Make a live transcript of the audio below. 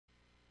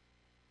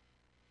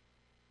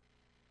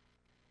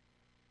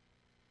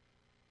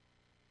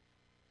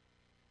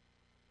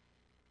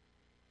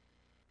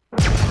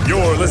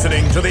You're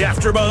listening to the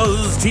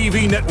AfterBuzz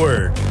TV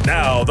network,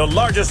 now the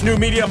largest new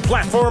media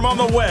platform on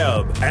the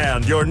web,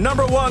 and your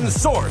 #1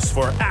 source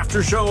for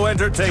after-show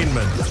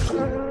entertainment.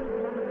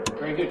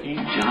 Very good, Keith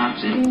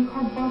Johnson.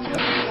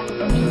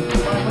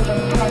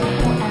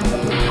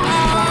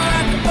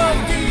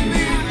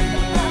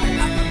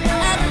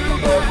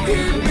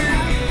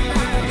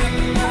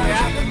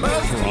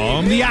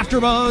 From the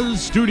AfterBuzz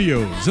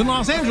Studios in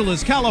Los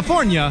Angeles,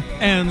 California,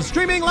 and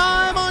streaming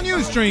live on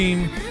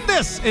Ustream,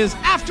 this is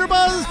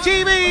AfterBuzz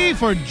TV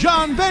for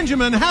Jon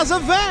Benjamin Has a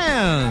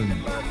Van.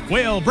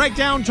 We'll break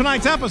down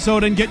tonight's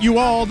episode and get you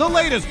all the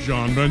latest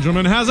Jon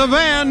Benjamin Has a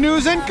Van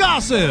news and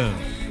gossip.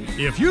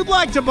 If you'd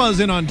like to buzz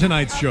in on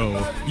tonight's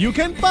show, you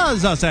can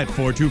buzz us at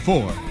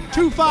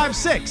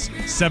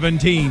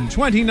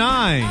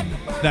 424-256-1729.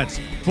 That's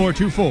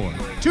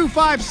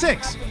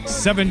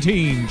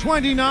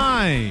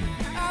 424-256-1729.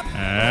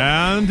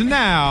 And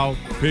now,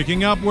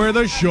 picking up where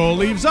the show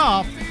leaves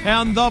off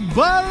and the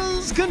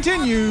buzz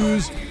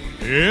continues,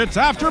 it's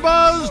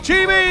AfterBuzz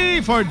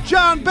TV for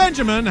Jon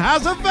Benjamin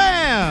Has a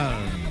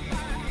Van.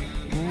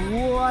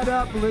 What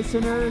up,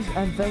 listeners?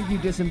 And thank you,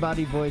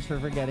 Disembodied Voice, for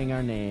forgetting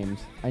our names.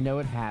 I know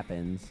it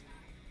happens.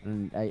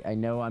 And I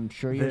know, I'm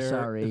sure you're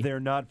sorry. They're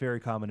not very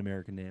common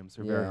American names.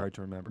 They're very hard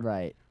to remember.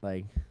 Right.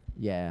 Like,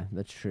 yeah,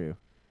 that's true.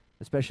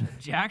 Especially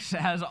Jax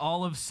has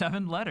all of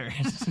 7 letters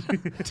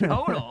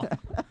total.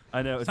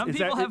 I know. Some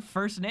people have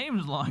first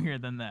names longer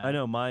than that. I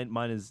know. Mine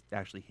is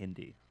actually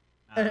Hindi.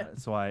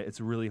 That's why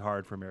it's really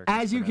hard for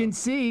Americans. As you can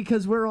see,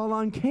 because we're all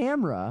on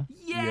camera.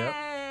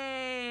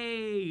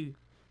 Yay!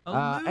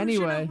 Illusion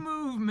Anyway, of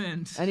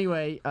movement.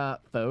 Anyway,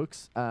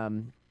 folks,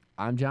 I'm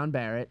John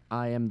Barrett.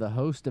 I am the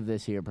host of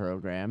this here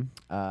program.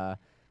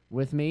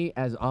 With me,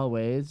 as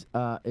always,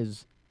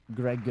 is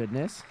Greg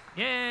Goodness.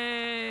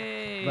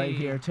 Yay! Right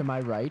here to my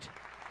right.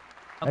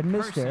 A and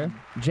person.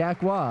 Mr.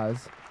 Jack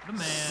Waz, The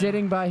man.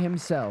 sitting by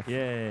himself.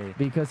 Yay.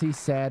 Because he's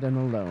sad and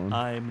alone.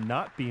 I'm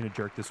not being a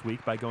jerk this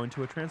week by going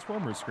to a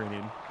Transformers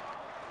screening.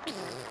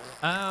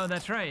 Oh,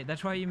 that's right.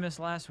 That's why you missed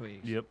last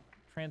week. Yep.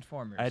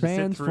 Transformers. I had to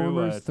sit through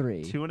a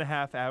Transformers 3.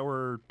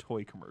 2.5-hour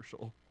toy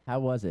commercial. How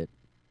was it?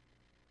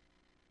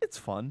 It's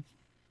fun.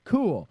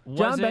 Cool. Was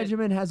Jon it-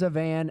 Benjamin has a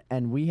van,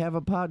 and we have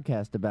a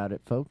podcast about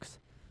it, folks.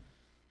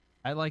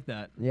 I like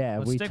that. Yeah,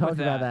 Let's we stick talked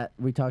with about that.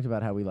 We talked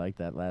about how we liked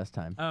that last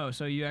time. Oh,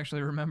 so you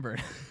actually remembered.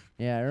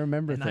 Yeah, I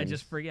remember and things. I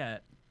just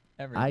forget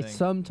everything.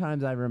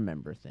 Sometimes I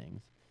remember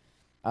things.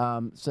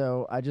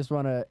 So I just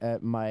want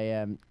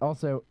to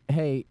also,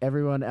 hey,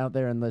 everyone out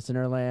there in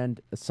listener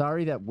land,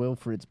 sorry that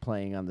Wilfred's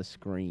playing on the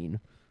screen.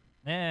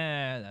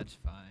 That's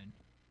fine.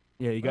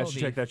 Yeah, you guys We'll should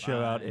be check that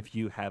show out fine. if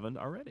you haven't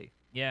already.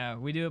 Yeah,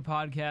 we do a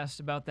podcast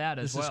about that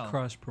as This well. is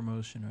cross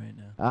promotion right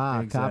now.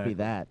 Ah, Exactly. copy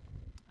that.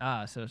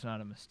 So it's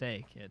not a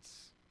mistake.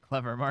 It's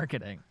clever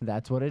marketing.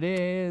 That's what it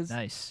is.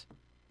 Nice.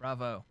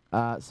 Bravo.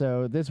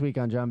 So this week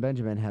on Jon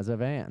Benjamin Has a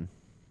Van.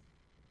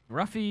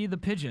 Ruffy the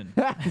Pigeon.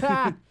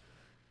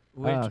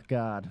 Oh,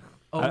 God.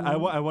 I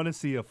want to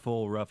see a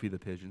full Ruffy the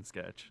Pigeon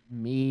sketch.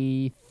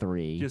 Me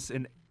 3. Just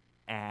an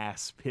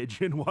ass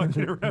pigeon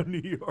walking around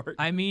New York.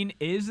 I mean,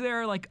 is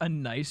there like a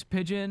nice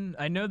pigeon?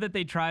 I know that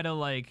they try to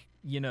like,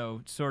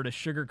 sort of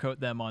sugarcoat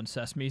them on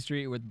Sesame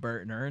Street with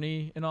Bert and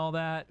Ernie and all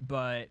that,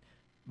 but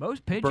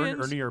most pigeons... Bert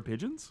and Ernie are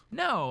pigeons?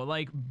 No,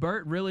 like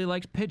Bert really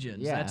likes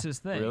pigeons. Yeah. That's his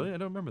thing. Really? I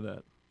don't remember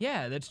that.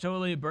 Yeah, that's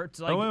totally Bert's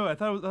like... Oh, wait, I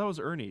thought it was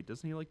Ernie.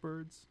 Doesn't he like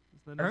birds?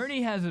 Isn't that his-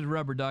 Ernie has his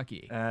rubber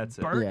ducky. That's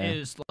it. Bert Yeah.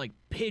 is like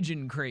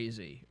pigeon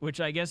crazy, which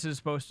I guess is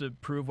supposed to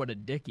prove what a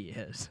dick he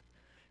is.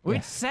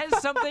 Which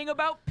says something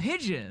about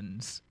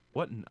pigeons.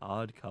 What an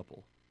odd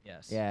couple.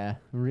 Yes. Yeah,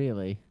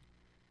 really.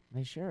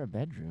 They share a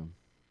bedroom.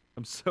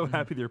 I'm so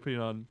happy they're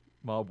putting on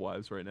Mob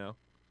Wives right now.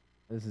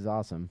 This is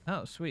awesome.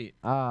 Oh, sweet.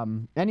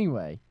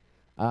 Anyway,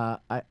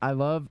 I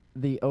love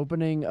the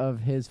opening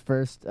of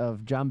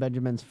Jon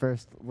Benjamin's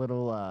first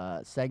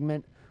little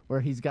segment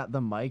where he's got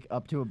the mic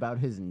up to about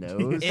his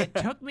nose. It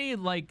took me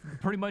like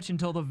pretty much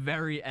until the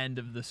very end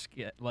of the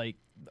skit, like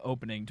the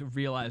opening, to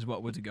realize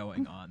what was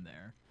going on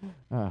there.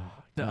 Oh,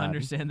 To God.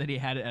 understand that he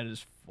had it at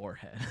his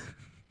forehead.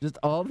 Just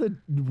all the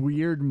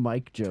weird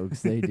mic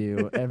jokes they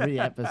do every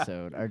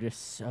episode are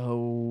just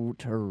so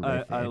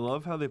terrific. I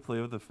love how they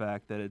play with the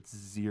fact that it's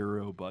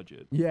zero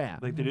budget. Yeah.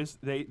 Like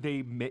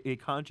they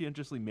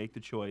conscientiously make the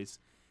choice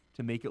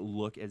to make it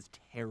look as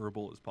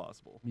terrible as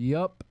possible.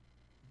 Yup.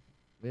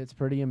 It's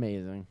pretty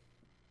amazing.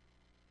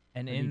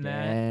 And Pretty in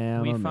that,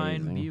 damn we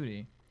find amazing.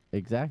 beauty.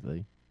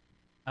 Exactly.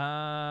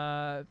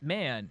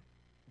 Man,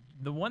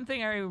 the one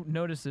thing I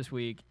noticed this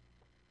week,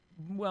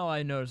 well,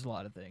 I noticed a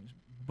lot of things,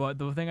 but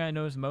the thing I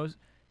noticed most,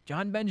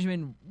 Jon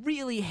Benjamin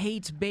really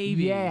hates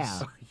babies. Yeah.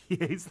 He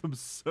hates them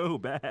so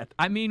bad.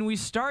 I mean, we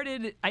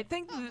started, I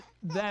think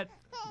that,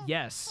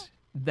 yes,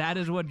 that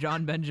is what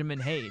Jon Benjamin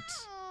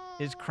hates,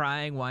 is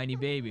crying, whiny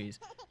babies.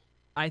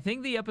 I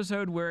think the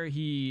episode where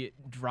he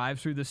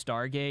drives through the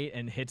Stargate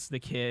and hits the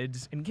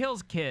kids, and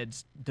kills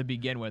kids to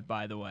begin with,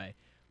 by the way,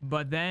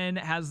 but then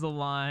has the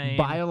line,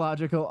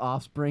 Biological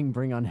offspring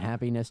bring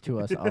unhappiness to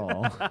us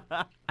all.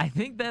 I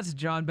think that's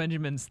Jon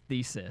Benjamin's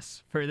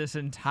thesis for this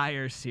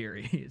entire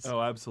series.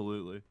 Oh,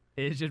 absolutely.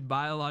 It's just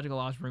biological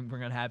offspring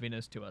bring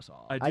unhappiness to us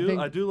all. I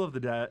do love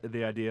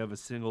the idea of a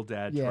single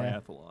dad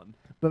triathlon.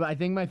 But I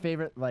think my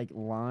favorite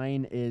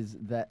line is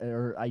that,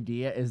 or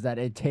idea is that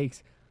it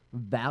takes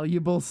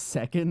valuable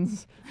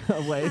seconds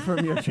away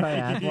from your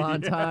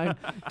triathlon time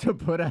to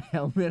put a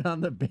helmet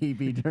on the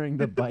baby during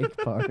the bike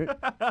part.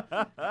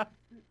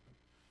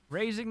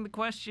 Raising the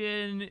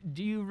question,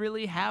 do you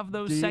really have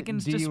those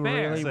seconds to do you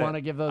spare? really want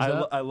to give those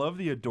up? I love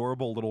the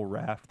adorable little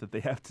raft that they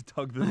have to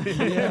tug them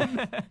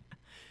in.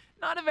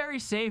 Not a very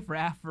safe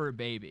raft for a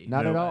baby.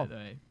 Not at all. By the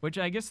way. Which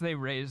I guess they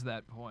raised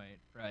that point,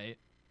 right?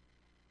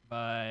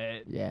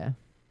 But Yeah.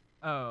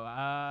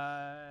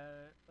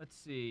 let's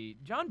see.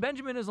 Jon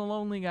Benjamin is a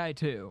lonely guy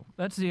too.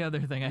 That's the other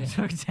thing I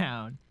took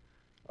down.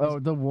 Oh,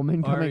 the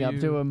woman coming up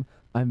to you- him.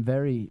 I'm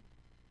very,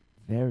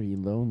 very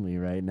lonely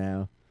right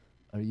now.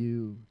 Are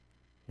you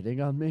hitting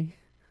on me?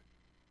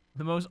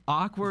 The most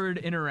awkward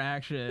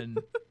interaction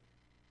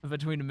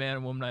between a man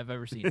and woman I've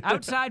ever seen.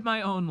 Outside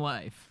my own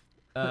life,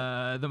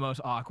 the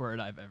most awkward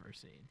I've ever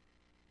seen.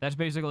 That's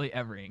basically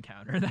every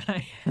encounter that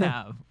I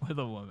have with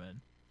a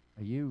woman.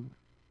 Are you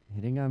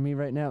hitting on me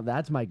right now?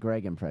 That's my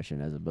Greg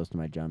impression as opposed to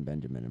my Jon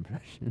Benjamin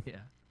impression. Yeah.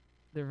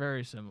 They're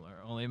very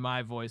similar, only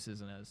my voice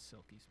isn't as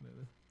silky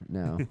smooth.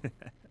 No.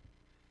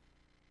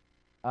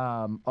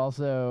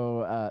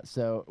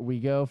 So we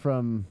go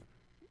from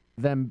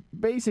them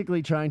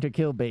basically trying to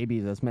kill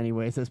babies as many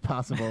ways as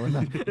possible. And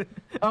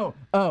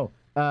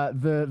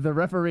the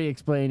referee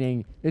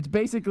explaining it's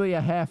basically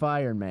a half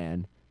Iron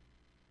Man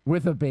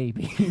with a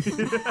baby.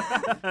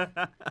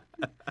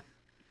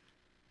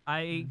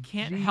 I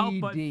can't help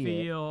but GD.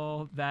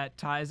 feel that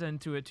ties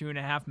into a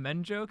 2.5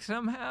 Men joke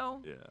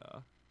somehow. Yeah.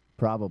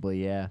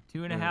 Probably, yeah.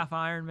 2.5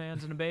 Iron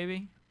Mans and a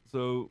baby.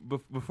 So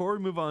before we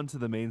move on to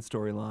the main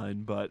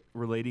storyline, but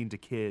relating to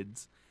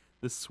kids,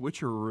 the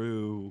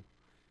switcheroo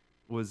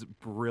was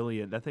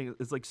brilliant. That thing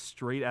is like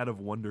straight out of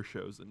Wonder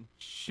Chosen.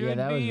 Should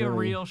that was be a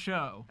really- real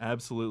show.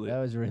 Absolutely. That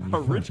was really a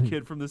rich funny.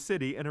 kid from the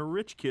city and a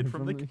rich kid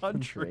from the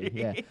country.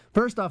 Yeah.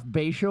 First off,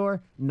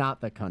 Bayshore,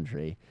 not the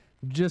country.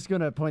 Just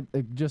gonna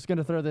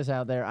throw this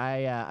out there.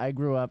 I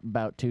grew up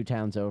about 2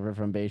 towns over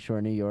from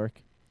Bayshore, New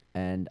York,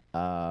 and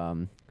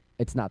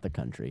it's not the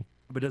country.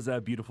 But does it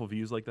have beautiful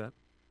views like that?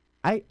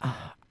 I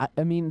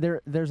mean,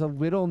 there's a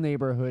little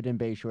neighborhood in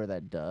Bayshore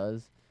that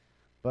does,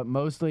 but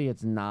mostly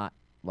it's not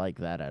like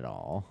that at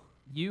all.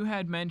 You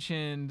had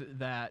mentioned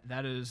that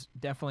is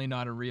definitely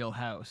not a real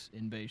house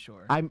in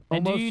Bayshore. I'm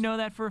and do almost- you know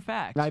that for a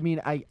fact? I mean,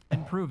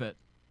 and prove it.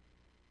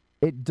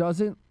 it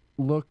doesn't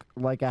look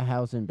like a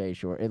house in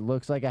Bayshore. It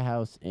looks like a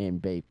house in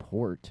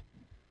Bayport,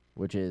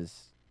 which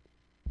is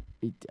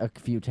a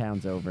few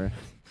towns over.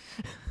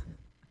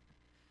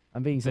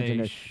 I'm being such a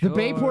nerd. The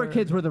Bayport Bayshore.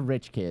 kids were the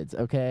rich kids,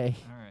 okay?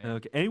 All right.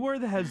 Okay. Anywhere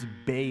that has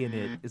bay in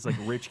it is like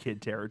rich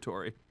kid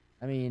territory.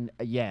 I mean,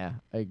 yeah,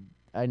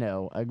 I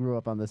know. I grew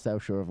up on the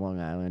South Shore of Long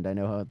Island. I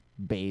know how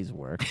bays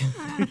work.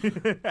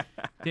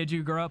 Did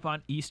you grow up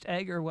on East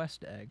Egg or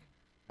West Egg?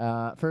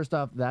 First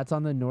off, that's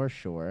on the North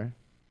Shore.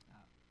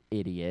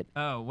 Idiot.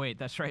 Oh, wait,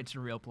 that's right. It's a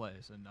real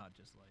place and not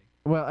just like...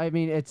 Well, I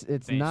mean, it's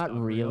Based not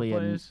on real really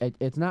place?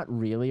 it's not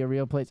really a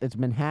real place. It's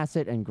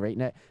Manhasset and Great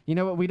Neck. You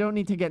know what? We don't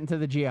need to get into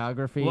the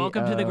geography.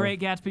 Welcome to the of-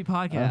 Great Gatsby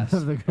podcast.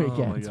 of the Great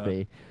Oh my God.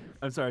 Gatsby.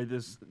 I'm sorry.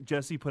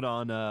 Jesse put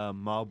on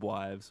Mob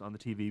Wives on the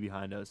TV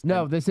behind us.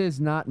 No, and- this is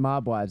not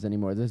Mob Wives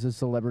anymore. This is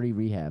Celebrity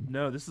Rehab.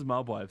 no, this is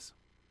Mob Wives.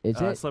 Is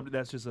it?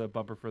 That's just a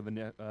bumper for the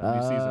new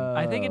season.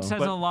 I think it says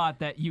But- a lot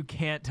that you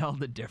can't tell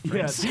the Yeah,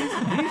 difference. these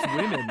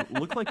women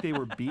look like they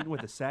were beaten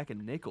with a sack of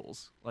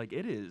nickels. Like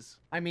it is.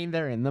 I mean,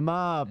 they're in the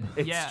mob.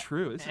 It's yeah,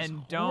 true. This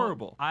and is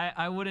horrible.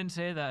 I wouldn't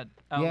say that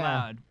out Yeah.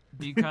 loud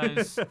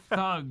because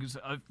thugs,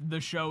 the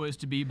show is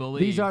to be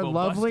believed. These are will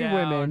bust lovely down.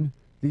 women.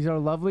 These are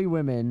lovely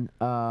women.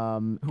 Who are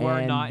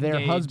and not their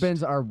engaged.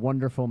 husbands are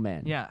wonderful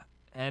men. Yeah,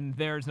 and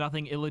there's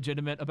nothing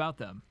illegitimate about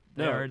them.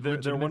 They No, are they're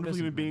legitimate wonderful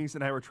human businessmen. beings,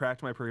 and I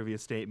retract my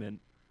previous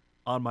statement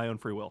on my own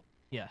free will.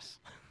 Yes,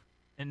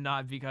 and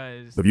not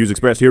because The views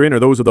expressed herein are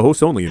those of the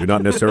hosts only and do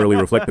not necessarily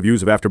reflect the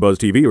views of AfterBuzz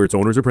TV or its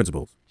owners or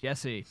principals.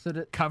 Jesse So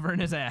the-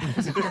 covering his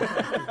ass.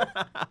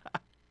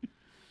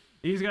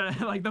 He's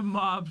gonna like the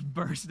mobs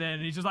burst in,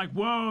 and he's just like,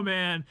 "Whoa,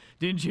 man!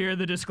 Didn't you hear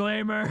the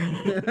disclaimer?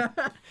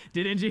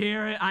 Didn't you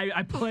hear it?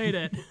 I played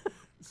it."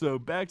 So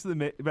back to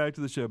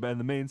the show. And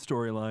the main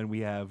storyline, we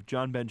have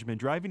Jon Benjamin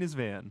driving his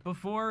van.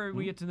 Before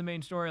we get to the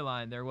main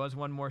storyline, there was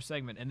one more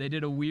segment, and they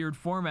did a weird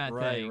format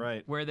thing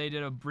Right. where they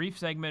did a brief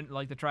segment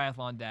like the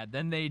Triathlon Dad.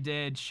 Then they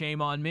did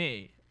Shame on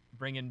Me,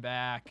 bringing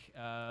back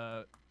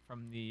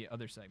from the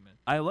other segment.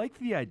 I like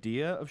the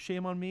idea of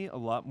Shame on Me a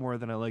lot more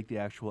than I like the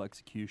actual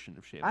execution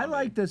of Shame I on Me.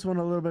 like this one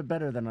a little bit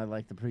better than I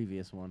like the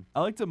previous one. I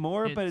liked it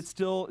more, but It's-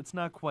 it's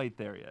not quite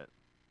there yet.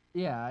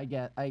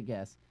 Yeah, I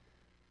guess.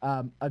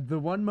 The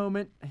one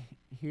moment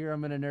here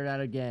I'm gonna nerd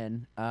out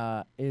again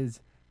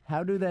is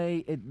how do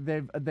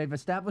they've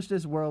established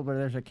this world where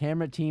there's a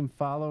camera team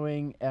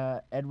following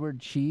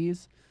Edward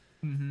Sheath,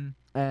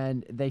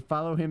 and they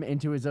follow him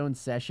into his own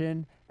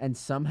session, and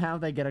somehow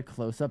they get a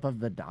close-up of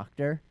the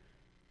doctor.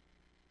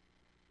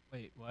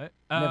 Wait, what?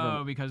 Never.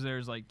 Oh, because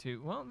there's like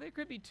two. Well, there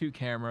could be two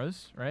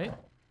cameras, right?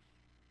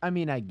 I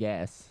mean, I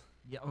guess.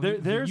 Yeah,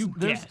 There's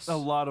guess. a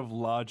lot of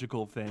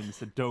logical things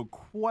that don't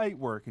quite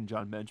work in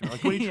Jon Benjamin.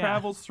 Like when he Yeah.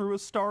 travels through a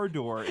star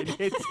door, it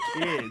hits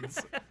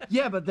kids.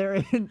 Yeah, but they're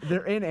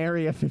in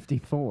Area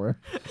 54.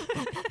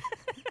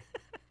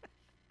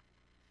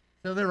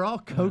 So they're all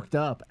coked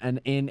up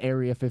and in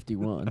Area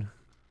 51.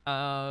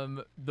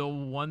 The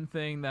one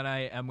thing that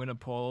I am gonna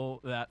pull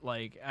that,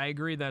 like, I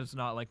agree that it's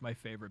not like my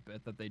favorite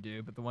bit that they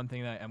do, but the one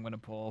thing that I am gonna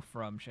pull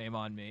from Shame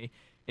on Me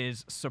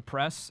is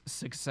suppress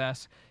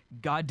success.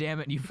 God damn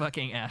it, you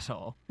fucking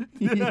asshole.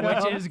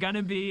 Which is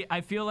gonna be,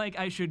 I feel like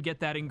I should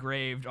get that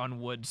engraved on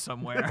wood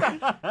somewhere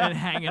and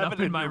hang it up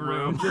in my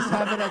room. Just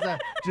have it as a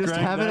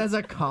Greg, as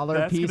a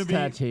collar piece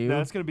tattoo.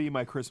 That's gonna be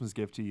my Christmas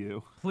gift to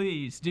you.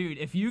 Please, dude,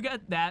 if you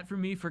got that for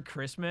me for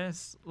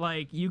Christmas,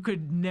 like, you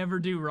could never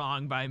do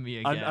wrong by me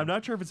again. I'm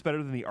not sure if it's better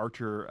than the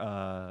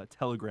Archer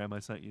telegram I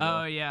sent you.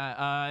 Oh,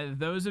 yeah.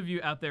 Those of you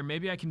out there,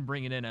 maybe I can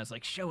bring it in as,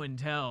 like, show and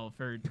tell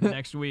for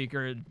next week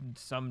or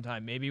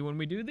sometime. Maybe when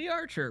we do the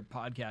Archer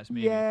podcast,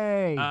 maybe.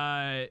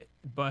 Yay!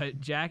 But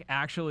Jack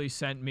actually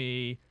sent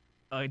me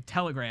a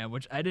telegram,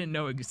 which I didn't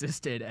know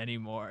existed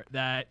anymore.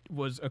 That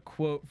was a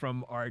quote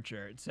from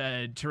Archer. It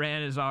said,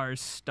 Tyrannosaurus,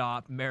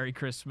 stop, Merry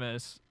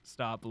Christmas,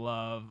 stop,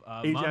 love.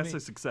 Ajax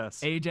is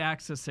success.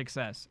 Ajax is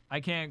success. I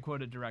can't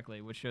quote it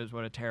directly, which shows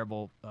what a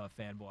terrible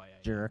fanboy I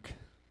am. Jerk.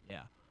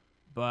 Yeah.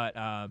 But,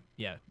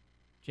 yeah,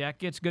 Jack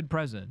gets good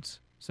presents.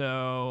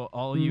 So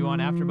all you on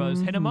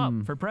AfterBuzz, hit him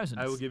up for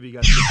presents. I will give you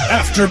guys the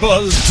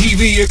AfterBuzz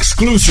TV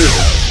exclusive.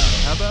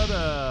 How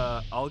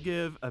about I'll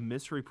give a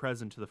mystery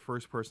present to the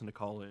first person to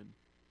call in.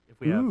 If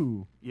we have,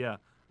 Ooh. yeah,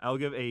 I'll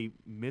give a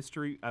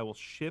mystery. I will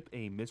ship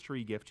a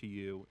mystery gift to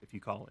you if you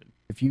call in.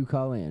 If you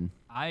call in.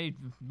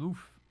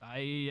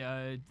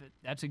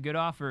 That's a good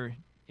offer.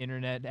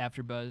 Internet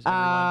AfterBuzz,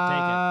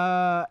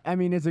 everyone, I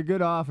mean, it's a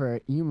good offer.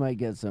 You might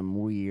get some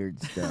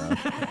weird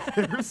stuff.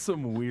 There's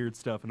some weird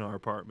stuff in our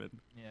apartment.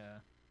 take it. Yeah.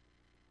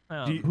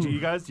 Well, Do you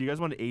guys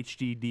want an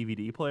HD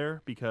DVD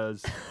player?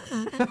 Because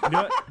you know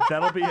what?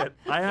 That'll be it.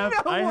 I have.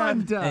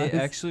 Hey,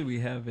 actually,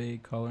 we have a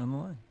caller on the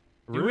line.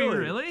 do we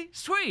really?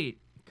 Sweet.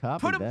 Copy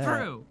Put him that.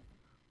 through.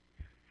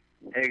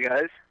 Hey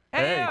guys.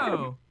 Hey,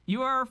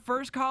 you are our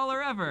first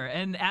caller ever,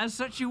 and as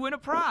such, you win a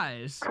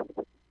prize.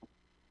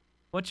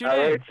 What's your name?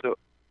 Alright, so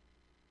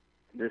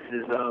this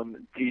is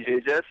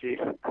DJ Jesse.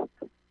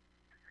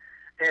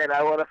 And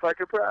I want a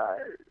fucking prize.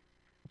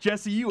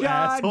 Jesse, you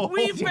God, asshole.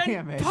 We've been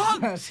Damn it.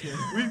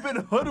 punked. We've been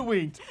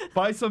hoodwinked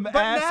by some But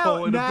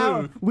asshole in a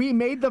now booth. we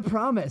made the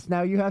promise.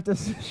 Now you have to.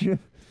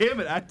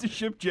 Damn it! I have to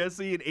ship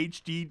Jesse an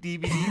HD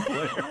DVD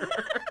player.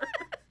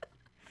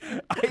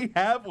 I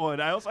have one.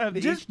 I also have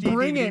the Just HD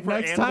bring DVD it for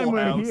next Animal time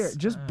we're House. here.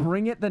 Just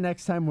bring it the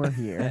next time we're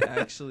here. I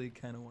actually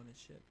kind of want it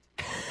shipped.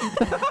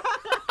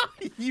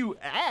 You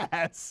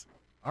ass.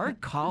 Our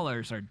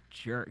callers are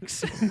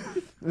jerks.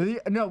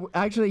 No,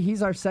 actually,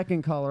 he's our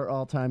second caller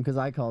all time because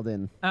I called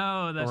in.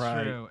 Oh, that's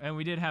Right. true. And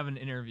we did have an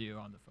interview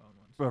on the phone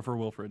once. For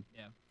Wilfred.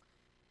 Yeah.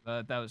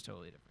 But that was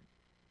totally different.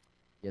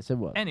 Yes, it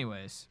was.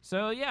 Anyways,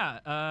 so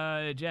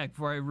yeah, Jack,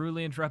 before I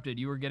rudely interrupted,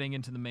 you were getting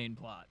into the main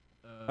plot.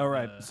 All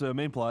right. So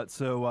main plot.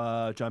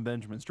 So Jon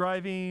Benjamin's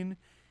driving.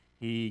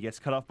 He gets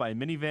cut off by a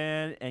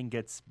minivan and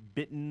gets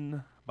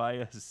bitten by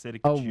a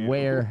Hasidic Jew.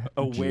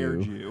 A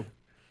were-Jew.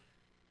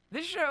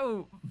 This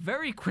show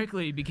very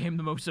quickly became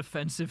the most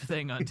offensive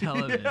thing on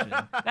television.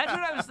 That's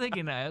what I was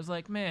thinking. I was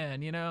like,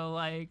 man, you know,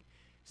 like,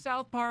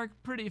 South Park,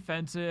 pretty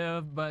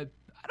offensive, but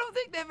I don't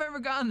think they've ever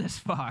gone this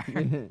far.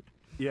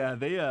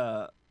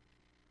 Yeah,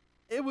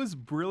 it was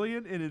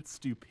brilliant in its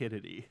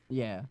stupidity.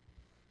 Yeah.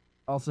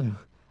 Also,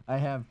 I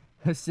have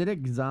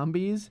Hasidic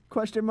zombies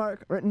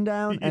written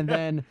down, and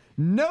then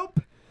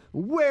nope,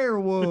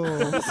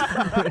 werewolves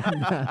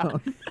written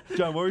down.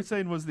 John, what were you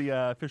saying was the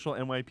official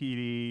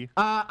NYPD?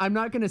 I'm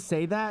not gonna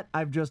say that.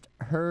 I've just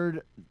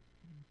heard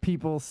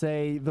people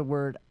say the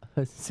word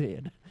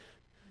Hasid.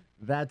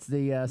 That's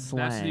the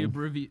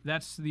slang.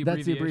 That's the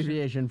That's the abbreviation.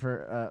 abbreviation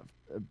for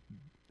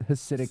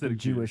Hasidic Hasidic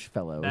Jewish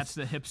fellows. That's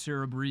the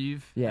hipster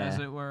abreve, Yeah. as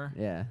it were.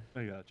 Yeah.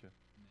 I gotcha.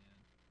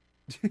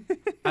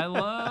 I'd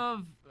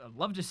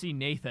love to see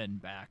Nathan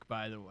back,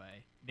 by the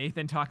way.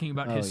 Nathan talking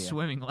about his yeah.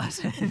 swimming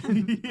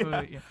lesson.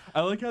 Yeah.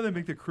 I like how they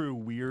make the crew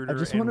weirder I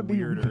just want to and be.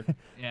 weirder.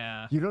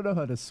 Yeah. You don't know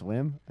how to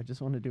swim. I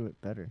just want to do it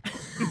better.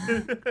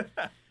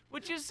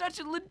 Which is such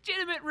a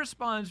legitimate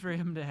response for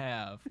him to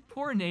have.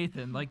 Poor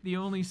Nathan, like the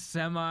only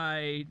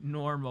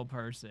semi-normal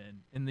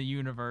person in the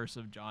universe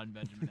of Jon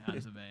Benjamin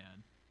Has a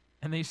Van.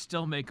 And they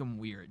still make him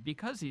weird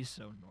because he's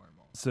so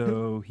normal.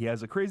 So he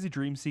has a crazy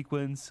dream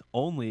sequence,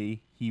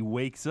 only he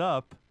wakes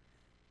up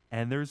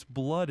and there's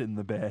blood in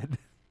the bed.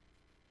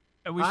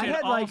 And we I should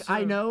had also...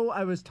 I know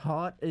I was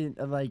taught in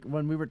like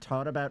when we were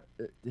taught about.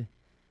 I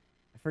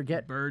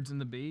forget. Birds and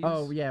the bees.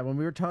 Oh yeah, when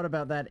we were taught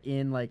about that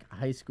in like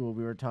high school,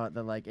 we were taught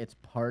that like it's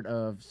part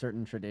of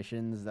certain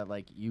traditions that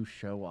like you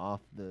show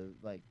off the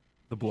like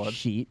The blood.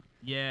 sheet.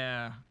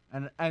 Yeah.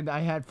 And I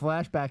had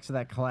flashbacks to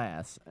that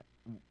class.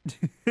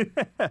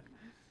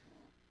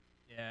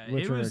 Yeah,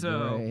 Which it was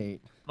were great.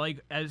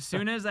 like as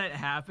soon as that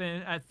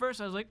happened, at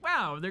first I was like,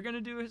 "Wow, they're gonna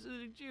do a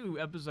Hasidic Jew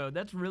episode.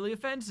 That's really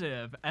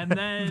offensive." And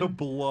then The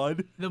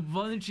blood. the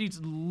blood sheets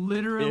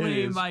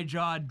literally, It is. my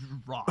jaw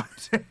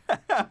dropped.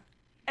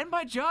 And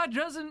my jaw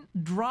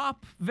doesn't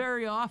drop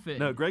very often.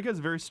 No, Greg has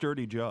a very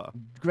sturdy jaw.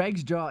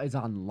 Greg's jaw is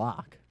on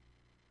lock.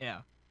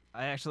 Yeah,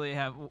 I actually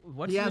have.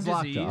 What's He the has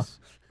lockjaw. disease?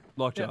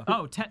 Lockjaw.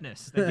 Oh,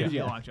 tetanus. That gives you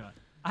Yeah. lockjaw.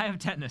 I have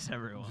tetanus,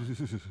 everyone,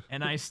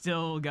 and I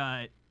still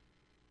got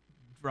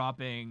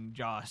dropping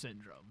jaw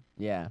syndrome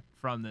Yeah.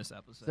 from this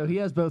episode. So he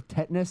has both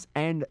tetanus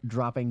and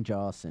dropping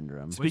jaw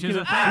syndrome. Which Speaking is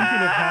of a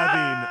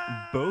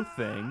having both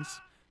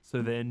things,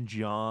 so then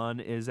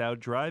John is out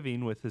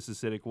driving with his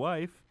acidic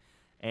wife,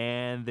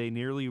 and they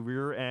nearly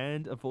rear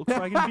end a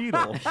Volkswagen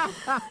Beetle.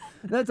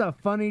 That's a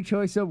funny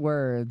choice of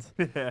words.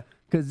 Yeah.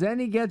 Because then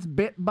he gets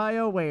bit by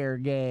a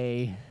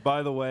weregay.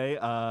 By the way,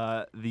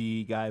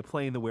 the guy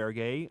playing the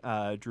weregay,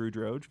 Drew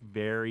Droge,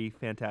 very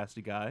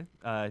fantastic guy.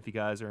 If you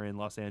guys are in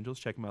Los Angeles,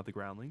 check him out, The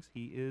Groundlings.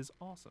 He is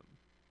awesome.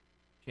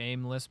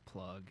 Shameless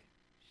plug.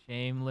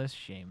 Shameless.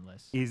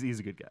 He's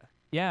a good guy.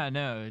 Yeah,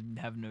 no,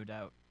 have no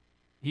doubt.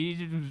 He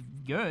was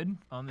good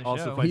on the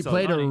Also show. fights He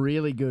played a Funny.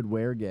 really good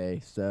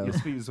weregay, so.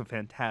 He's a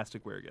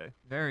fantastic weregay.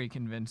 Very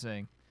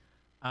convincing.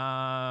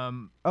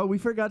 Oh, we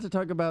forgot to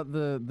talk about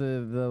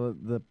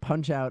the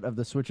punch out of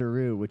the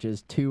switcheroo, which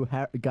is two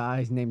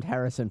guys named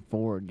Harrison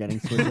Ford getting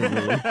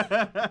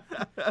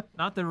switcheroo.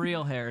 Not the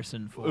real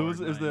Harrison Ford. It was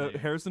mind the you.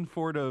 Harrison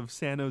Ford of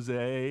San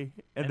Jose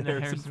and the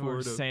Harrison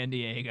Ford of of San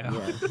Diego.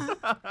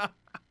 Yeah.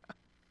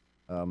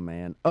 Oh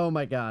man! Oh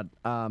my God!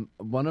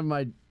 One of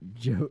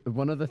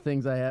the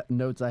things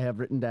notes I have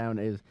written down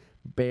is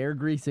bear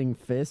greasing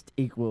fist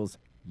equals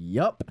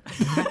yup.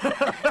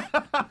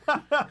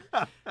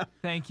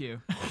 Thank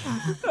you.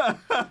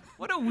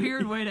 What a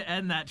weird way to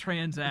end that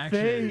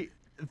transaction.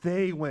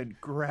 They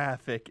went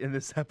graphic in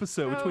this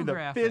episode So between the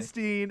graphic.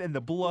 fisting and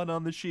the blood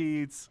on the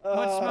sheets.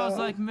 What smells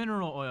like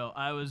mineral oil?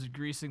 I was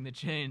greasing the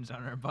chains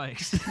on our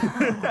bikes.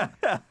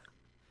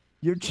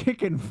 Your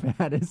chicken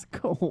fat is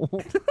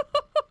cold.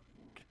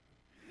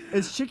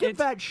 Is chicken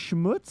fat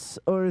schmutz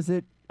or is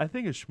it? I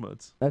think it's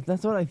schmutz.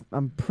 That's what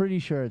I'm pretty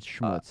sure it's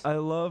schmutz. I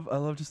love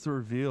just the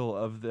reveal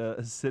of the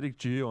acidic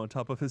Jew on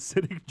top of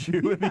Hasidic Jew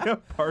in the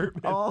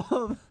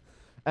apartment.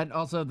 And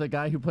also the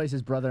guy who plays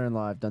his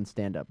brother-in-law I've done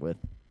stand-up with.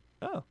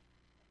 Oh.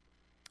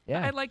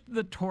 Yeah. I liked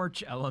the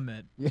torch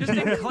element. Yeah.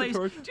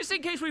 Just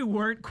in case we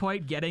weren't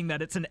quite getting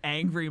that it's an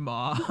angry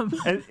mom.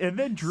 And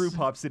then Drew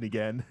pops in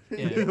again.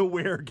 Yeah. The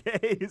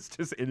weregay is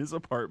just in his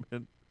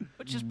apartment.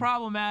 Which is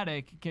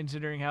problematic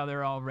considering how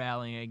they're all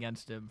rallying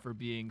against him for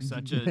being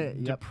such a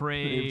Yep.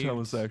 depraved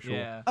homosexual.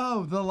 Yeah.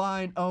 Oh, the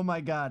line! Oh my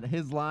God,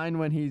 his line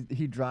when he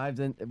drives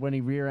in when he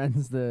rear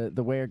ends the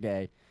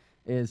weregay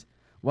is,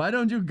 "Why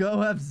don't you go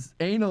have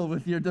anal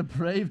with your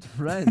depraved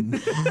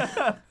friends?"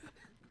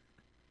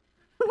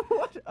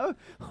 What a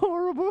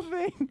horrible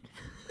thing!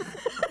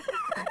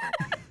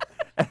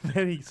 And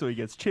then he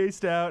gets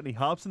chased out and he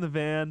hops in the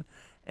van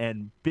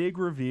and big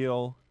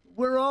reveal.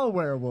 We're all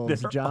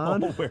werewolves, They're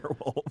John. all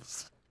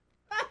werewolves.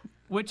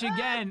 Which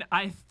again,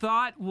 I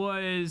thought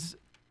was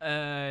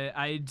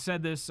I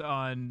said this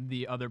on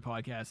the other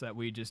podcast that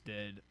we just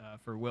did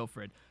for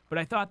Wilfred, but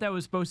I thought that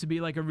was supposed to be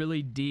like a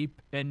really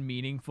deep and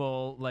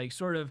meaningful, like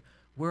sort of,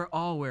 we're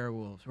all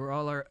werewolves. We're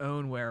all our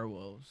own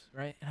werewolves,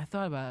 right? And I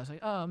thought about it. I was like,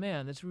 oh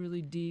man, that's a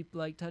really deep,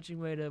 like touching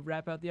way to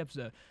wrap out the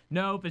episode.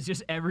 Nope, it's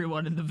just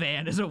everyone in the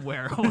van is a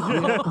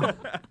werewolf.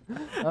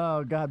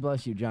 Oh, God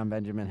bless you. Jon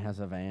Benjamin has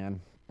a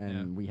van,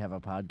 and we have a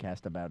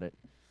podcast about it.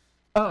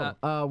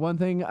 Oh, one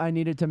thing I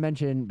needed to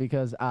mention,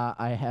 because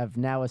I have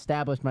now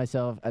established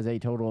myself as a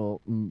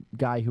total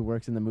guy who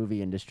works in the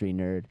movie industry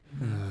nerd.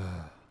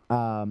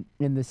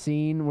 In the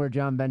scene where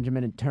Jon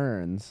Benjamin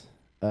turns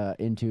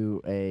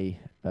into a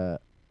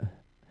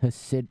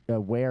Hasid,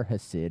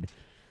 were-Hasid,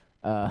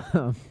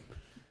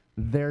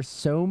 there's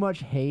so much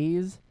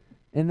haze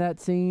in that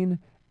scene,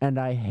 and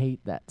I hate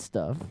that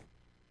stuff.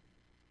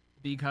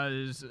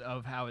 Because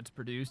of how it's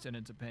produced and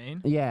it's a pain.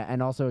 Yeah,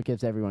 and also it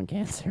gives everyone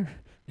cancer.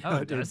 Oh,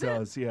 it does.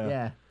 Yeah.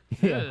 Yeah.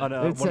 Good. On,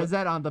 It says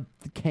that on the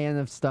can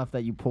of stuff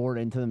that you poured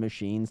into the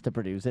machines to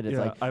produce it. It's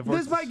Yeah, like, I've this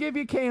worked- might give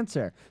you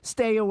cancer.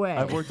 Stay away.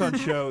 I've worked on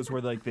shows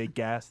where like they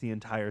gas the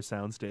entire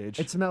soundstage.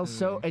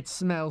 It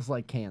smells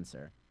like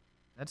cancer.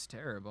 That's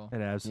terrible.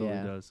 It absolutely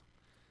Yeah. does.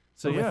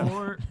 So So yeah,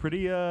 before-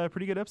 pretty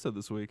good episode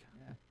this week.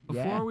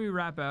 Before Yeah. we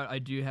wrap out, I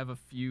do have a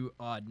few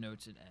odd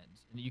notes and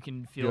ends. And you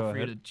can Go feel free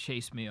to ahead.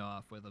 chase me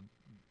off with a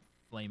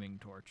flaming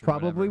torch or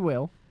Probably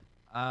whatever.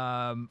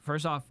 will.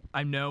 First off,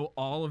 I know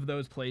all of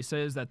those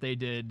places that they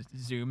did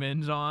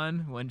zoom-ins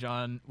on when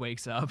John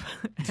wakes up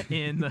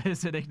in the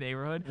Hasidic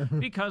neighborhood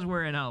because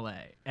we're in LA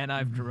and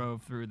I've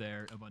drove through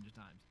there a bunch of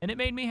times. And it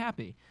made me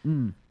happy.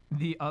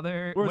 The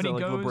other Where is when that,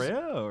 he like La goes Brea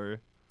or?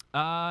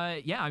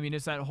 Yeah, I mean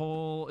it's that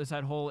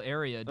whole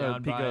area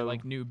down by Pico.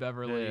 like New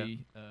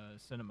Beverly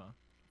Cinema.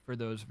 For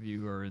those of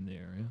you who are in the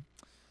area.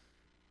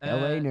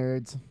 LA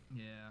nerds.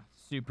 Yeah,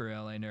 super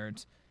LA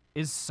nerds.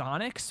 Is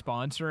Sonic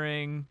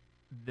sponsoring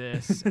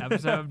this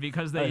episode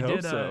because they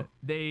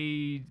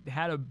they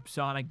had a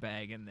Sonic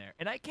bag in there,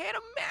 and I can't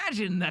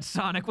imagine that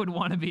Sonic would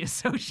want to be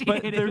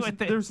associated with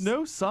this. There's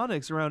no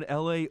Sonics around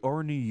LA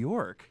or New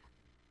York.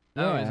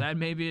 Oh, is that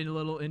maybe a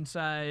little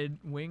inside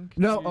wink?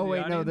 No, to oh the wait,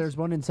 no, audience? there's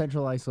one in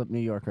Central Islip, New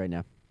York right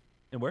now.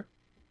 And where?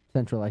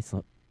 Central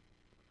Islip.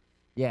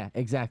 Yeah,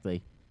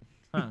 exactly.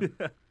 Huh.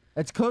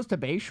 It's close to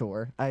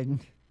Bayshore.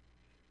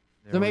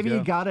 There So we maybe go.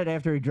 he got it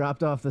after he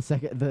dropped off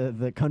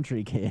the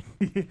country kid.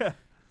 Yeah.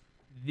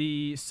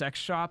 The sex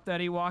shop that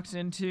he walks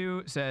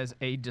into says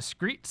a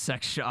discreet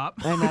sex shop.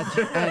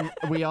 And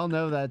we all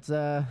know that's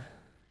the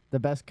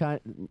best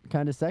kind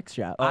of sex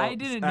shop. I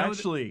didn't know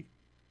actually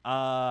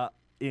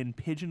in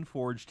Pigeon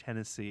Forge,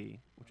 Tennessee,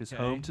 which is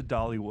home to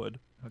Dollywood.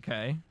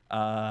 Okay.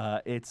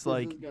 It's this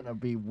like is gonna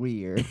be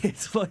weird.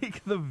 it's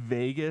like the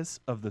Vegas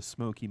of the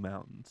Smoky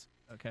Mountains.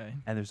 Okay.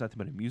 And there's nothing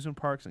but amusement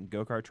parks and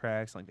go-kart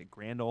tracks, like the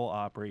Grand Ole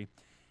Opry.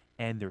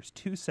 And there's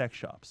 2 sex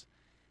shops.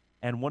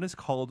 And one is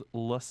called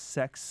Le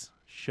Sex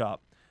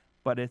Shop,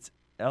 but it's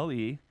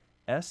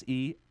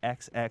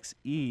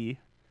LESEXXESHOPPE.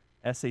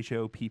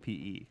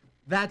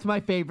 That's my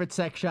favorite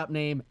sex shop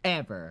name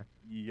ever.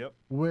 Yep.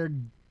 We're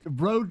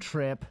road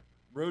trip.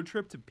 Road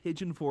trip to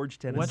Pigeon Forge,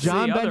 Tennessee. What's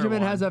Jon the other Benjamin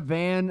one? has a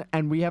van,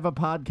 and we have a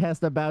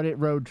podcast about it.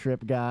 Road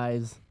trip,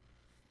 guys.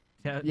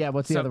 Yeah,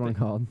 what's the other one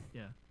called?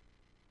 Yeah.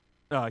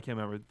 Oh, I can't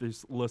remember.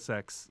 This Le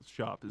Sex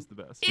Shop is the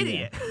best.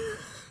 Idiot.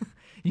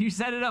 You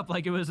set it up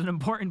like it was an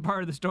important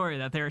part of the story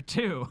that there are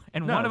 2,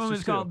 and No, one of it's them is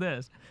just 2. called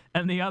this,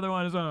 and the other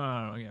one is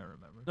I can't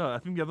remember. No, I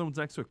think the other one's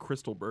next to a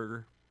Crystal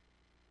Burger.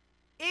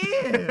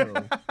 Ew.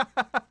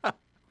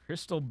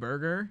 Crystal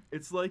Burger.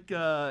 It's like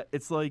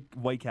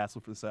White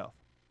Castle for the South.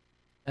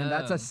 And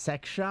that's a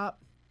sex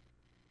shop?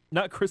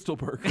 Not Crystal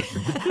Burger.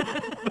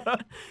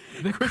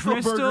 The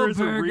Crystal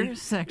Burger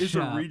is sex a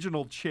shop.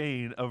 regional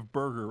chain of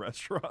burger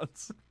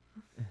restaurants.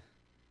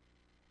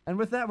 And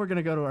with that, we're going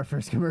to go to our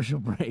first commercial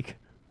break.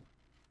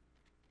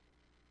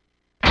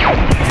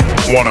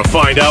 Want to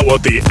find out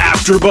what the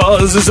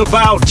AfterBuzz is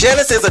about?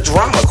 Janice is a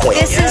drama queen.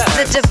 This is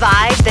the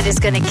divide that is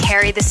going to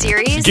carry the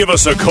series. Give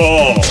us a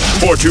call.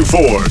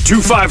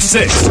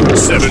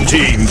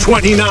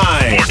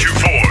 424-256-1729.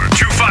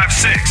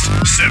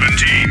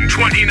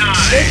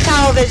 424-256-1729. It's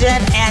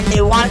television, and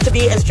they want it to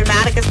be as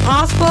dramatic as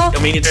possible. I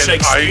mean, it's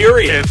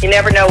Shakespearean. You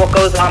never know what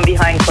goes on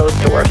behind closed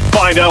doors.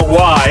 Find out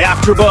why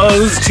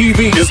AfterBuzz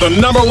TV is the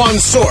 #1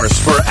 source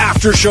for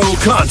after-show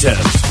content.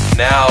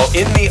 Now,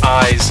 in the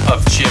eyes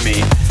of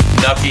Jimmy,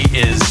 Nucky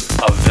is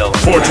a villain.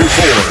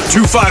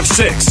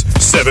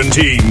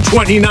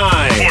 424-256-1729.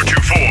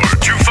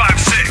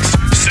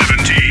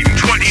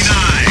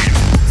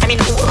 424-256-1729. I mean,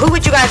 who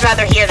would you guys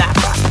rather hear that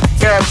from?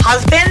 Your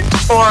husband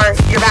or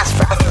your best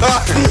friend?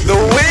 The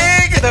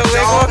wig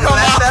will come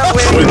out.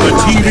 When the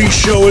TV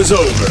show is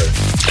over,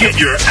 get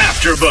your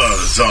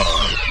AfterBuzz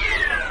on.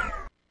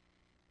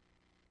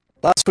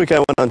 Last week I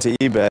went onto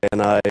eBay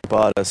and I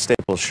bought a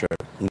Staples shirt.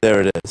 And there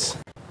it is.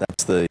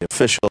 That's the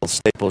official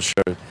Staples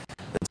shirt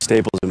that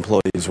Staples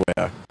employees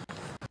wear.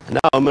 And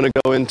now I'm going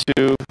to go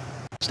into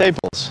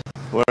Staples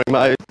wearing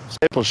my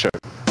Staples shirt.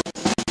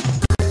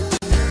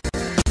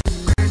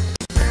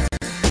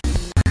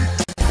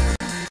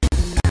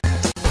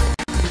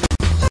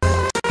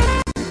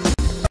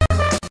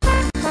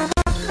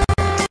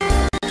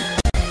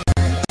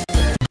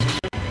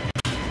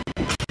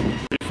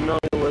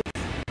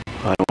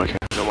 I don't work here.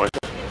 Don't work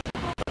here.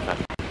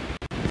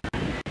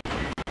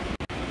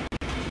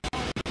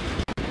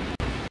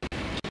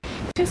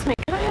 Excuse me,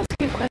 can I ask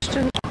you a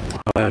question? Oh,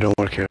 I don't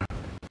work here.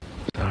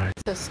 Sorry. It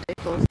says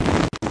Staples.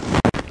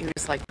 You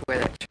just like to wear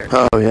that shirt.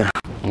 Oh, yeah.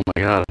 Oh,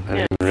 my God. I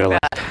didn't even realize.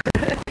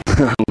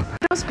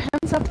 Those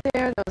pens up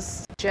there,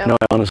 those gel. No,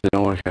 I honestly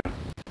don't work here.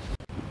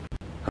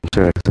 I'm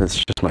serious. It's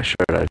just my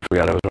shirt. I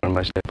forgot I was wearing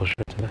my Staples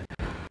shirt today.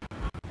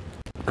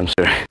 I'm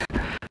serious.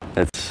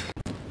 It's...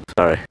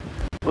 Sorry.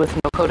 With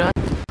no coat on?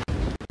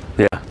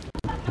 Yeah.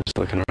 Just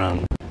looking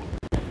around.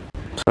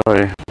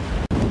 Sorry.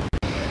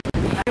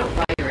 I don't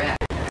buy your act.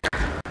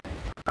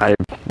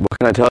 What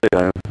can I tell you?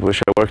 I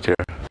wish I worked here.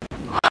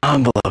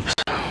 Envelopes.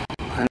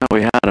 I know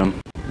we had them.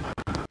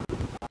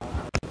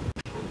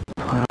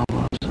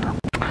 Envelopes.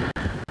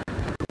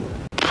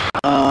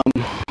 Oh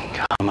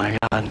my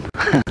God.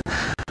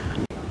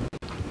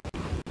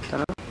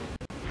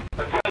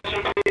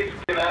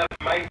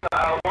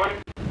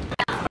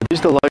 Are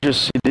these the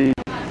largest CD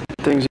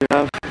things you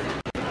have?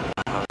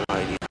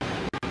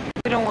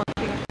 We don't want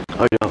you.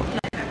 Oh, you don't?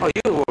 Oh,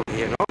 you work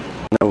here, no?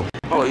 No.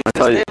 Oh, you I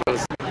thought you...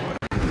 Staples.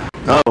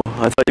 Oh,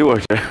 I thought you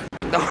worked there.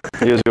 No.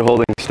 Because you're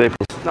holding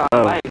Staples. No, Oh.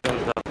 I like them,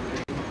 though.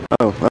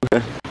 Oh,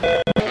 okay.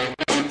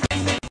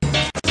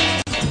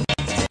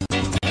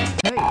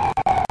 So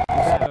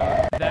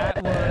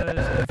that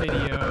was a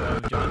video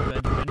of Jon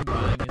Benjamin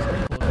buying his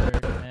Staples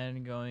shirt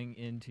and going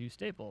into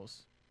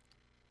Staples.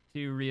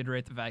 to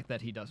reiterate the fact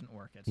that he doesn't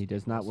work at Staples. He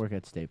does not work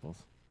at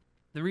Staples.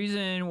 The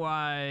reason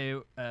why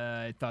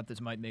I thought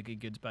this might make a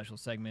good special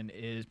segment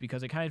is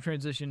because it kind of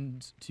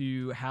transitions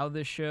to how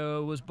this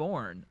show was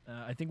born.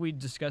 I think we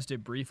discussed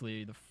it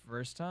briefly the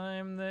first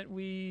time that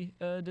we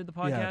did the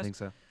podcast. Yeah, I think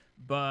so.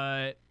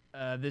 But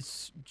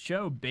this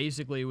show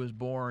basically was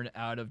born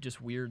out of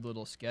just weird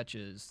little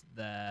sketches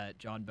that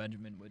Jon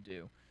Benjamin would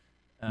do.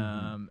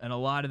 And a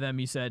lot of them,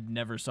 he said,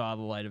 never saw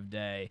the light of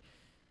day.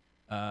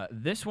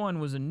 This one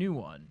was a new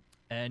one.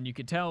 And you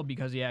could tell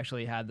because he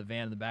actually had the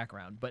van in the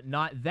background, but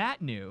not that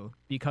new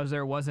because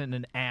there wasn't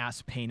an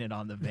ass painted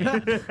on the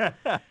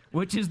van,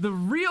 which is the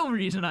real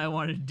reason I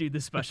wanted to do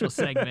this special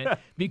segment,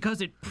 because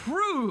it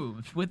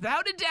proved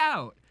without a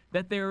doubt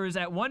that there was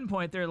at one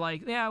point they're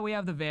like, yeah, we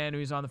have the van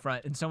who's on the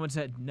front, and someone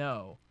said,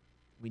 no,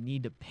 we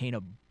need to paint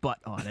a butt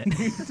on it.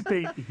 To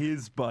paint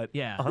his butt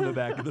on the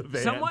back of the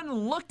van. Someone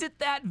looked at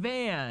that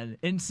van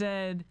and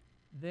said,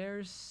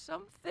 there's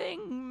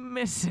something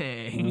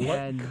missing.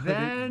 And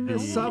then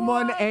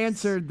someone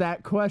answered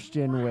that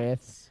question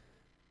with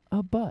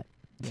a butt.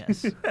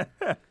 Yes.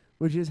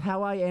 Which is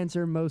how I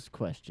answer most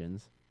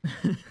questions.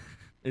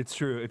 It's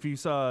true. If you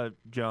saw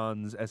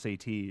John's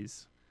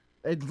SATs,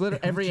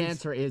 every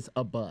answer is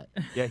a butt.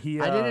 Yeah,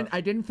 he. I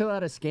didn't fill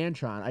out a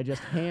Scantron. I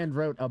just hand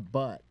wrote a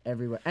butt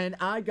everywhere, and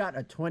I got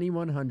a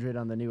 2100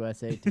 on the new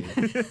SAT.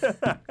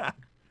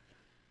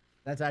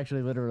 That's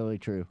actually literally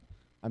true.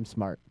 I'm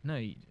smart. No,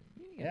 you.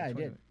 Yeah, I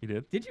did. You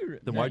did? Did you?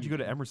 Then why'd you go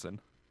to Emerson?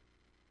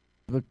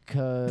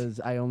 Because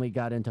I only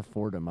got into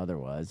Fordham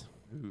otherwise.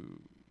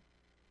 Ooh.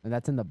 And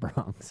that's in the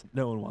Bronx.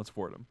 No one wants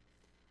Fordham.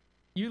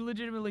 You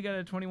legitimately got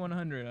a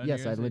 2100 on Yes,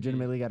 your I SAT.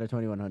 legitimately got a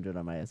 2100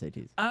 on my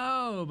SATs.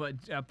 Oh,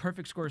 but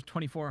perfect score is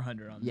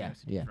 2400 on the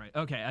SATs, yeah. right?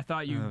 Okay, I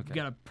thought you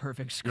got a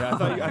perfect score. Yeah,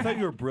 I thought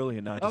you were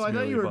brilliant. Not just I thought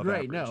merely you were above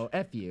great. average. No,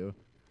 F you.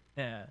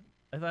 Yeah,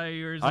 I thought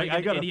you were like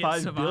I got a idiot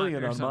 5 savant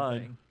billion or on something.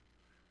 mine.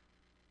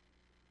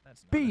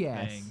 That's not a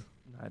BS. thing.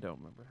 I don't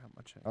remember how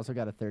much. I also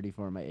got a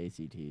 34 on my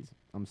ACTs.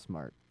 I'm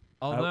smart.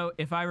 Although,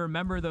 if I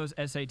remember those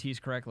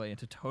SATs correctly, and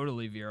to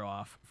totally veer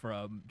off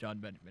from Jon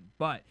Benjamin,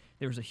 but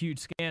there was a huge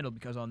scandal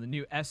because on the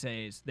new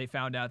essays, they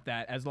found out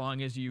that as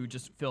long as you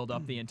just filled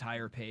up the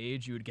entire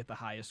page, you would get the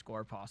highest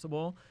score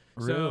possible.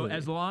 So Really?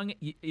 as long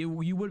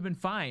you would have been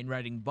fine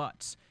writing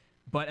butts,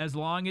 but as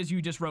long as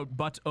you just wrote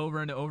butts over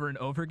and over and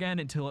over again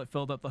until it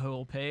filled up the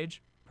whole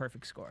page,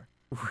 perfect score.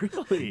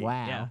 Really?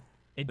 Wow. Yeah.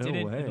 It No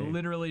didn't. way. It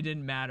literally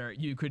didn't matter.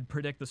 You could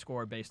predict the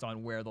score based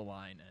on where the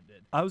line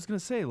ended. I was gonna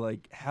say,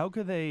 like, how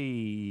could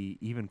they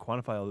even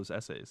quantify all those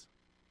essays?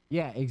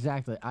 Yeah,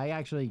 exactly. I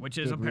actually Which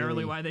is did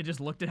apparently really, why they just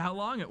looked at how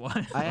long it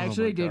was. I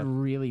actually did God.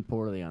 really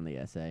poorly on the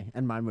essay,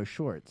 and mine was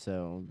short,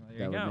 so There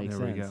that you would go. make There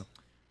sense. we go.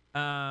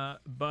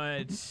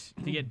 But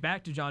to get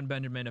back to Jon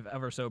Benjamin, if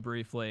ever so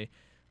briefly,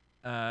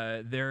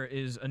 there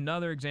is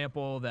another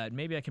example that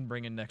maybe I can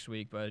bring in next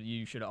week, but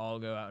you should all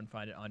go out and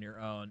find it on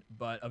your own.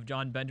 But of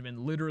Jon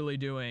Benjamin literally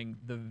doing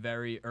the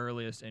very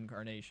earliest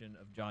incarnation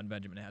of Jon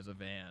Benjamin Has a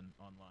Van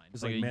online.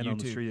 It's like a man on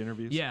the YouTube- street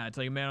interviews. Yeah, it's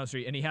like a man on the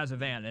street, and he has a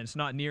van, and it's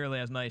not nearly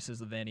as nice as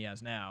the van he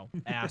has now,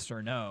 ass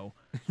or no.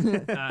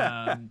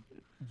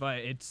 But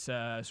it's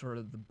sort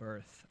of the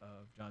birth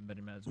of Jon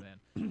Benjamin Has a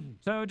Van.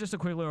 So just a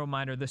quick little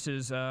reminder, this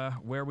is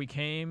where we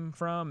came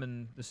from,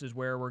 and this is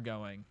where we're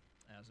going,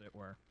 as it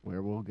were.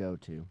 Where we'll go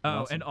to. Oh,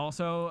 Awesome. and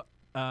also,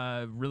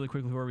 really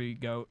quickly before we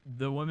go,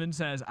 the woman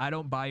says, I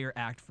don't buy your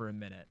act for a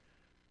minute.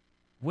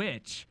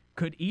 Which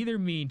could either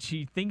mean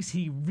she thinks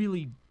he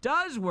really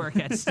does work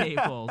at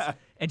Staples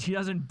and she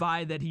doesn't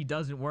buy that he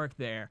doesn't work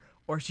there,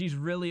 or she's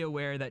really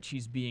aware that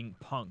she's being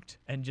punked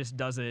and just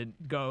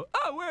doesn't go,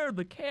 oh, where are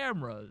the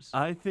cameras?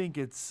 I think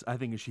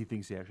she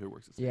thinks he actually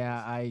works at Staples. Yeah,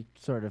 I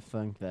sort of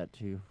think that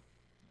too.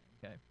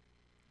 Okay.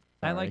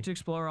 I like Sorry. to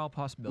explore all We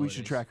possibilities.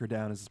 should track her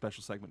down as a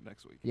special segment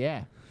next week.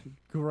 Yeah.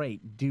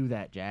 Great. Do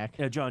that, Jack.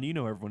 Yeah, John, you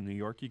know everyone in New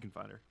York. You can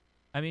find her.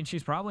 I mean,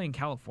 she's probably in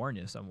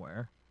California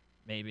somewhere.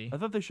 Maybe. I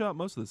thought they shot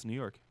most of this in New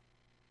York.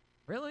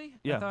 Really?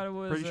 Yeah, I thought it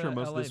was pretty sure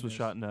most LA of this was based.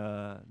 shot in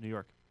New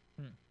York.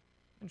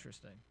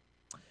 Interesting.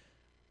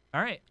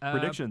 All right.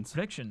 Predictions.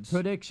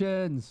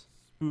 Predictions.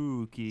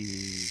 Spooky.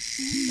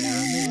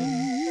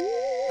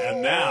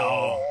 And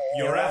now,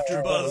 your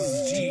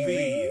AfterBuzz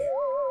TV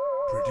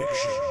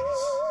predictions.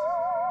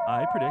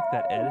 I predict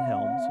that Ed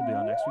Helms will be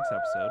on next week's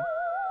episode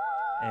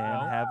and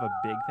Well. have a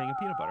big thing of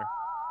peanut butter.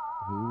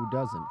 Who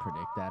doesn't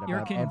predict that You're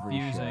about every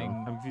confusing. show?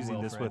 I'm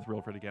confusing this Wilfred. with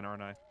Wilfred again,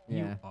 aren't I? Yeah.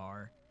 You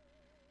are.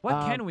 What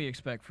Uh, can we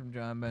expect from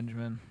Jon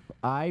Benjamin?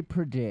 I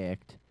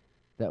predict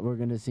that we're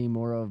going to see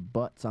more of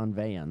butts on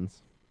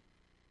vans.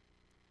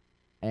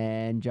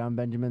 And Jon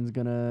Benjamin's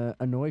going to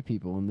annoy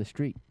people in the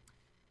street.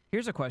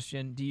 Here's a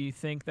question. Do you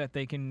think that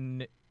they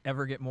can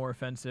ever get more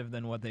offensive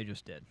than what they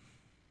just did?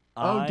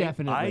 Oh, I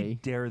definitely.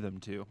 dare them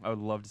to. I would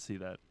love to see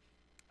that.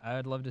 I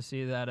would love to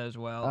see that as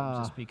well,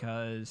 just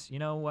because, you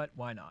know what?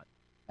 Why not?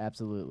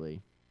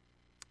 Absolutely.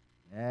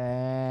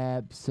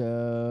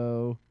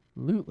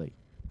 Absolutely.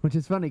 Which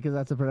is funny because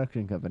that's a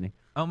production company.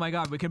 Oh my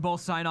God, we can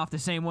both sign off the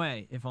same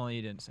way. If only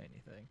you didn't say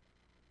anything.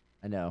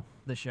 I know.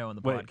 The show and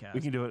the Wait, podcast.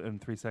 we can do it in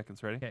 3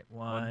 seconds. Ready? Okay,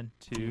 1,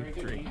 2,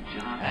 3.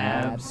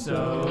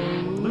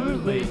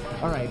 Absolutely.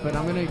 All right, but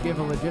I'm going to give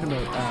a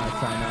legitimate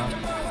sign-off.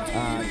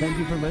 Thank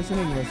you for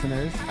listening,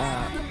 listeners.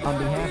 On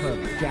behalf of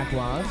Jack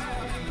Waz,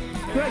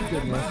 Greg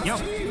Goodness,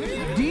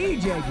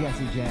 DJ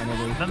Jesse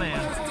Janity, the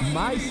man,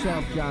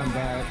 myself, John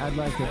Barrett, I'd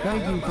like to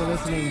thank you for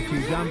listening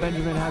to Jon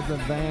Benjamin Has a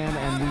Van,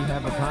 and we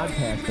have a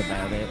podcast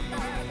about it.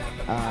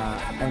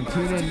 And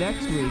tune in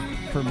next week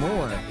for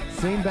more.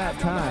 Same bat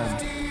time,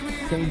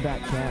 same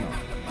bat channel.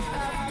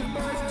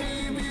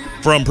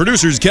 From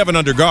producers Kevin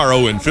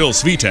Undergaro and Phil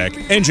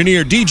Svitek,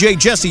 engineer DJ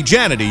Jesse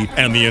Janity,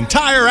 and the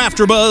entire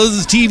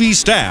AfterBuzz TV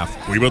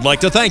staff, we would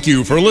like to thank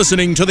you for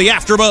listening to the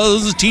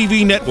AfterBuzz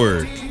TV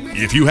network.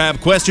 If you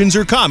have questions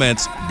or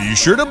comments, be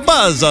sure to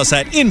buzz us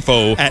at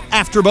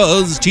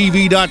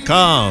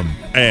info@AfterBuzzTV.com.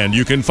 And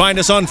you can find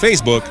us on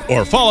Facebook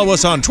or follow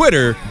us on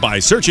Twitter by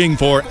searching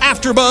for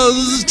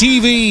AfterBuzz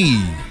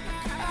TV.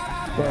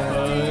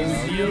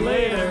 See you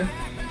later.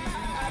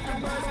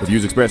 The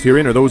views expressed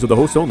herein are those of the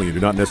hosts only and do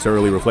not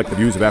necessarily reflect the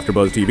views of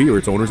AfterBuzz TV or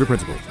its owners or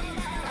principals.